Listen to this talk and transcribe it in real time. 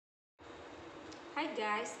Hi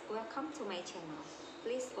guys, welcome to my channel.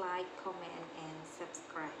 Please like, comment, and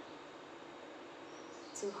subscribe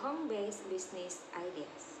to home-based business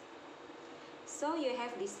ideas. So you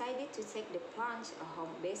have decided to take the plunge a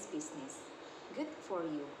home-based business. Good for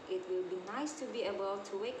you. It will be nice to be able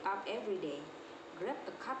to wake up every day, grab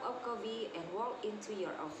a cup of coffee and walk into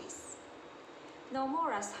your office. No more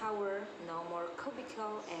rush hour, no more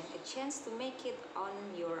cubicle, and a chance to make it on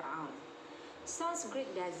your own. Sounds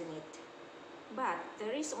great, doesn't it? But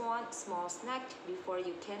there is one small snag before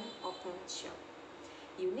you can open shop.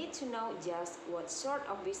 You need to know just what sort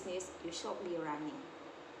of business you should be running.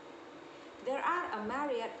 There are a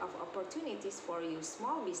myriad of opportunities for you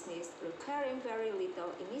small business requiring very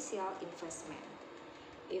little initial investment.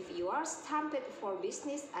 If you are stumped for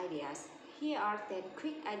business ideas, here are 10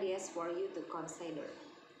 quick ideas for you to consider.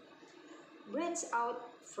 Branch out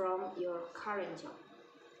from your current job.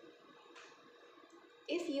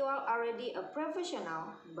 If you are already a professional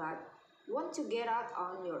but want to get out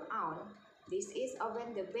on your own, this is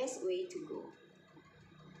often the best way to go.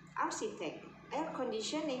 Architect, air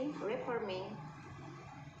conditioning, repairman,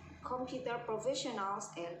 computer professionals,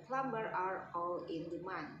 and plumber are all in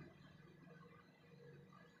demand.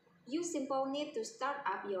 You simply need to start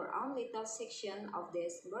up your own little section of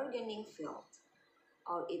this bargaining field.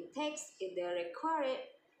 All it takes is the required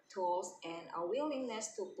tools and a willingness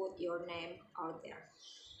to put your name out there.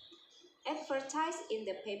 Advertise in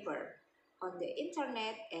the paper, on the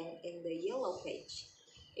internet, and in the yellow page.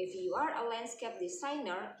 If you are a landscape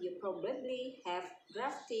designer, you probably have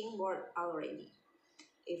drafting board already.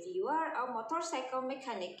 If you are a motorcycle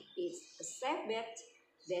mechanic, it's a safe bet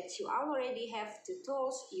that you already have the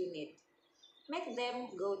tools you need. Make them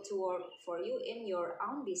go to work for you in your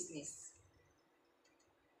own business.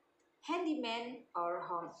 Handyman or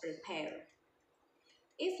home repair.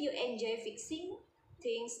 If you enjoy fixing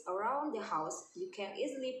things around the house, you can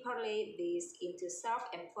easily parlay this into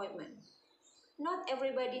self-employment. Not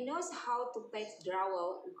everybody knows how to patch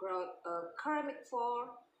drywall, grout a ceramic floor,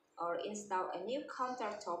 or install a new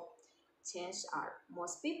countertop. Chances are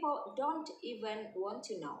most people don't even want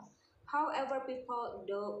to know. However, people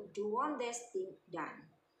do want this thing done,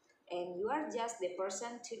 and you are just the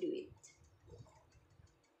person to do it.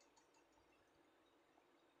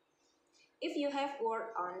 If you have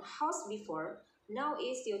worked on house before, now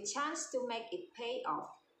is your chance to make it pay off.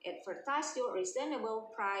 Advertise your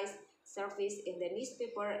reasonable price service in the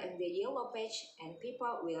newspaper and the yellow page, and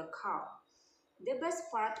people will call. The best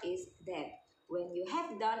part is that when you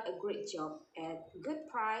have done a great job at good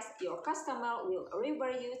price, your customer will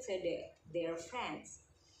refer you to their friends.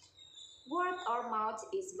 Word of mouth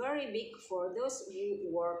is very big for those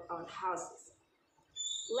who work on houses.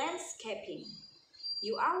 Landscaping.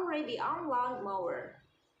 You already own lawn mower.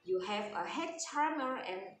 You have a head charmer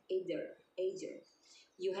and edger.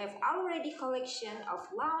 You have already collection of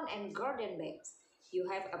lawn and garden bags. You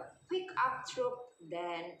have a pick-up truck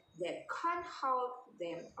that can haul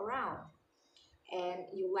them around. And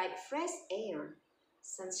you like fresh air,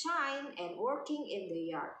 sunshine, and working in the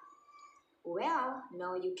yard. Well,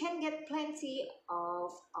 now you can get plenty of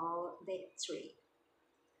all that three.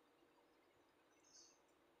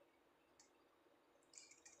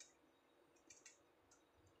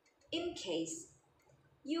 In case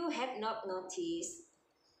you had not noticed,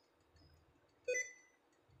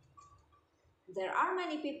 there are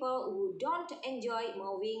many people who don't enjoy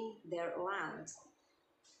mowing their lawns.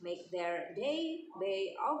 Make their day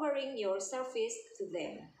by offering your service to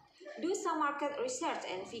them. Do some market research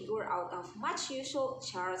and figure out how much you should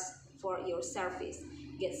charge for your service.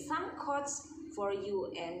 Get some quotes for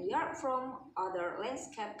you and yard from other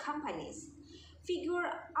landscape companies. Figure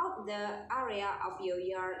out the area of your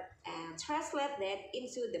yard and translate that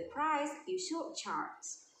into the price you should charge.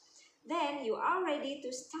 Then you are ready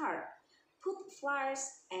to start. Put flyers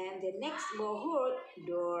and the next neighborhood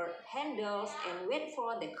door handles and wait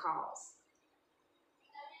for the calls.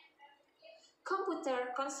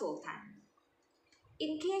 Computer consultant.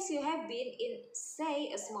 In case you have been in,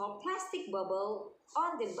 say, a small plastic bubble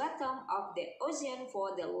on the bottom of the ocean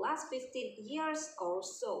for the last 15 years or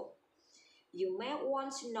so, you may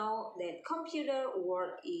want to know that computer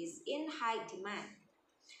work is in high demand.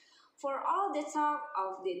 For all the talk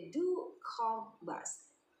of the dot-com bust,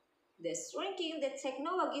 the shrinking the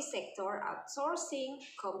technology sector, outsourcing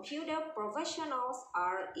computer professionals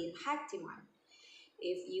are in high demand.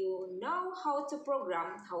 If you know how to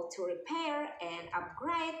program, how to repair and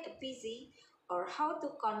upgrade a PC, or how to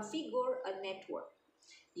configure a network,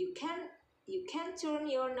 you can turn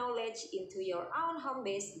your knowledge into your own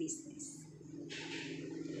home-based business.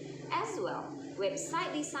 As well,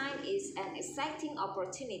 website design is an exciting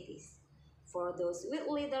opportunity. for those with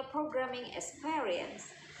little programming experience,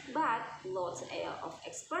 but lots of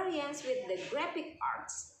experience with the graphic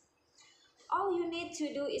arts. All you need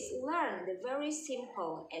to do is learn the very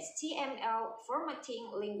simple HTML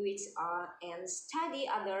formatting language and study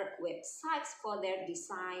other websites for their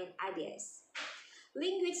design ideas.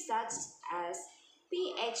 Languages such as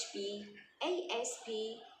PHP,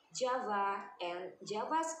 ASP, Java, and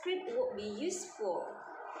JavaScript would be useful,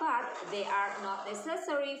 but they are not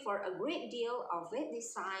necessary for a great deal of web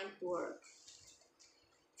design work.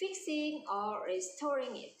 Fixing or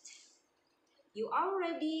restoring it. You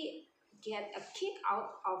already get a kick out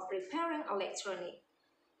of repairing electronic,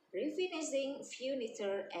 refinishing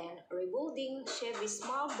furniture, and rebuilding shabby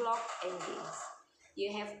small block engines.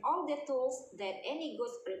 You have all the tools that any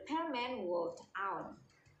good repairman would own.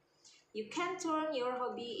 You can turn your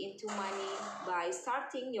hobby into money by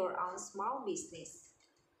starting your own small business.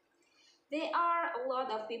 There are a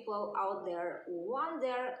lot of people out there who want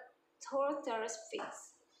their toasters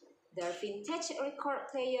fixed, their vintage record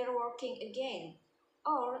player working again,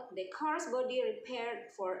 or the car's body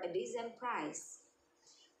repaired for a decent price.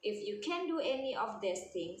 If you can do any of these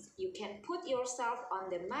things, you can put yourself on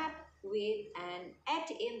the map with an ad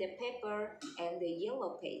in the paper and the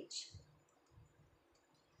yellow page.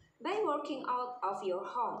 By working out of your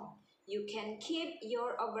home, you can keep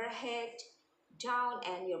your overhead down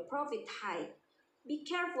and your profit high. Be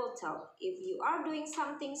careful though, if you are doing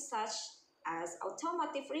something such as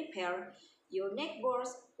automotive repair, your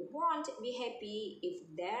neighbors won't be happy if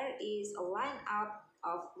there is a lineup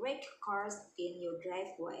of wrecked cars in your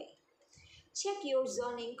driveway. Check your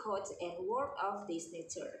zoning codes and work of this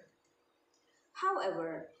nature.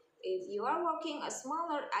 However, if you are working a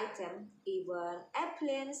smaller item, even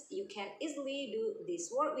airplanes, you can easily do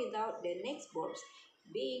this work without the neighbors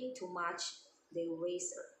being too much the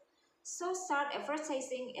racer. So start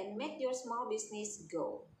advertising and make your small business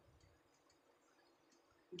go.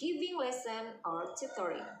 Giving lesson or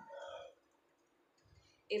tutoring.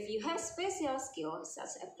 If you have special skills such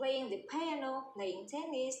as playing the piano, playing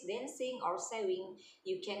tennis, dancing, or sewing,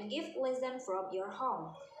 you can give lessons from your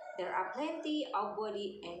home. There are plenty of boys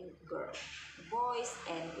and girls,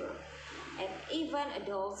 and even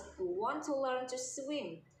adults who want to learn to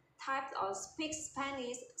swim, type or speak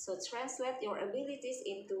Spanish, so translate your abilities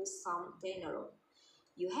into some general.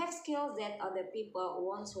 You have skills that other people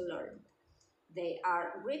want to learn. They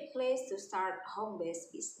are a great place to start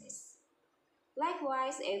home-based business.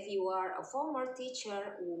 Likewise, if you are a former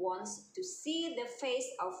teacher who wants to see the face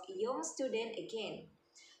of a young student again,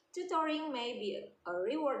 tutoring may be a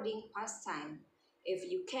rewarding pastime. If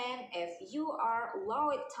you are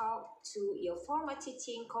allowed to talk to your former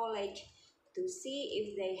teaching colleague to see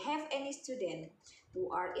if they have any student who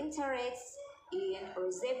are interested in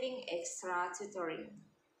receiving extra tutoring.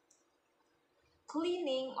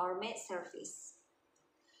 Cleaning or maid service.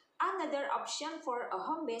 Another option for a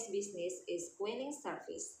home-based business is cleaning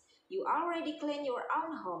service. You already clean your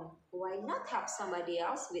own home. Why not help somebody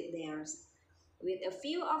else with theirs? With a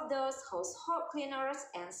few of those household cleaners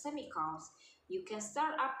and chemicals, you can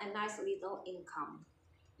start up a nice little income.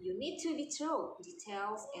 You need to be true,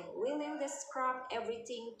 details, and willing to scrub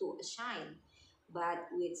everything to shine. But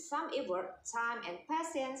with some effort, time, and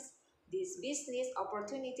patience, these business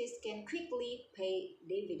opportunities can quickly pay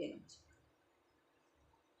dividends.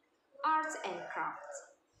 Arts and crafts.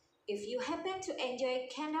 If you happen to enjoy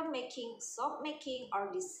candle making, soap making,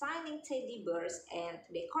 or designing teddy bears and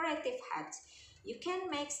decorative hats, you can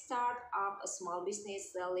start up a small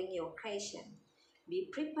business selling your creation. Be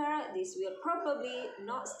prepared, this will probably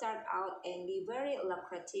not start out and be very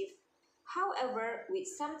lucrative. However, with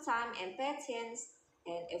some time and patience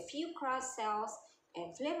and a few cross sales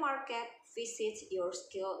and flea market visits, your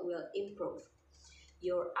skill will improve.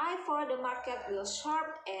 Your eye for the market will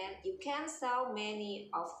sharp and you can sell many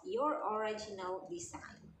of your original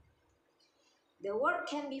design. The work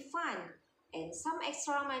can be fun and some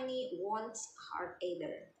extra money won't hurt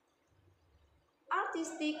either.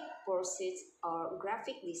 Artistic pursuits or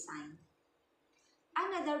graphic design.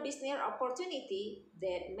 Another business opportunity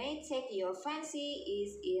that may take your fancy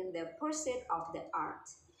is in the pursuit of the art.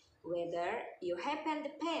 Whether you happen to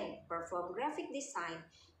paint, perform graphic design,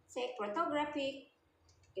 take photography,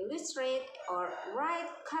 illustrate, or write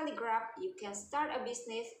calligraph, you can start a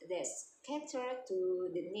business that caters to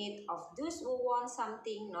the need of those who want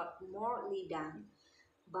something not morely done,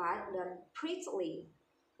 but done prettily.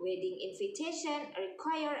 Wedding invitation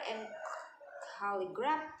require a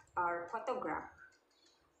calligraph or photograph.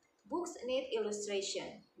 Books need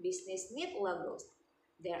illustration. Business need logos.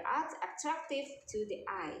 Their art attractive to the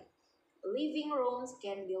eye. Living rooms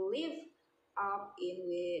can be lit up in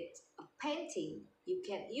with a painting, you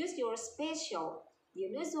can use your special,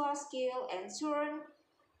 unusual skill and turn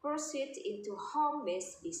pursuit into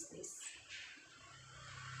home-based business.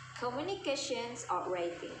 Communications or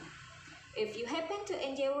writing. If you happen to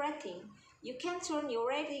enjoy writing, you can turn your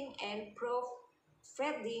writing and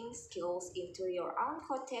proofreading skills into your own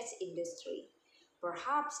cottage industry.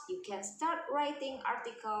 Perhaps you can start writing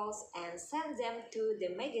articles and send them to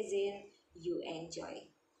the magazine you enjoy.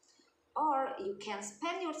 Or you can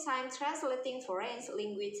spend your time translating foreign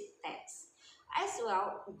language texts. As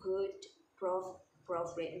well, good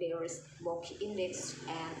proofreaders, book index,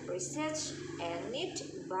 and research and need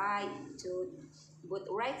by to both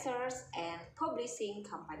writers and publishing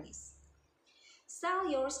companies. Sell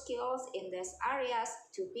your skills in these areas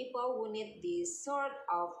to people who need this sort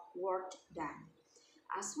of work done.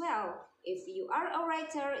 As well, if you are a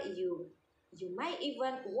writer, you might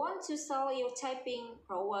even want to sell your typing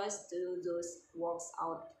prowess to those works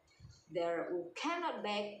out there who cannot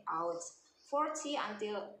back out 40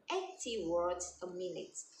 until 80 words a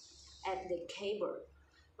minute at the keyboard.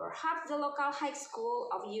 Perhaps the local high school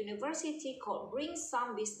or university could bring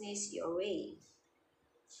some business your way.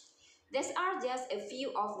 These are just a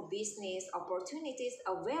few of the business opportunities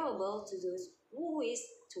available to those who wish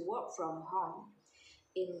to work from home.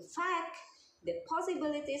 In fact, the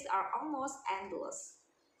possibilities are almost endless.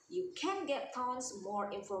 You can get tons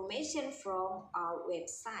more information from our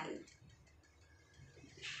website.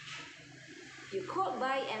 You could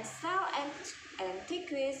buy and sell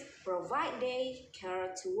antiques, provide day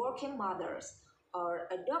care to working mothers, or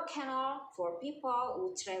a dog kennel for people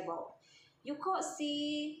who travel. You could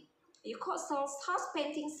sell house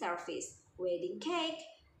painting service, wedding cake,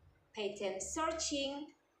 patent searching,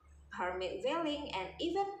 permit veiling, and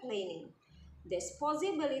even planning. These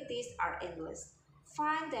possibilities are endless.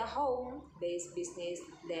 Find a home-based business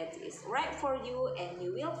that is right for you and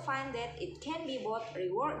you will find that it can be both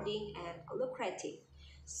rewarding and lucrative.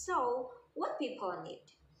 So, what people need,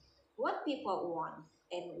 what people want,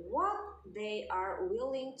 and what they are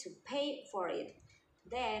willing to pay for it,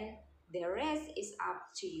 then the rest is up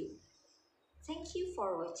to you. Thank you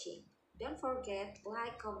for watching. Don't forget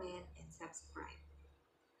like, comment, and subscribe.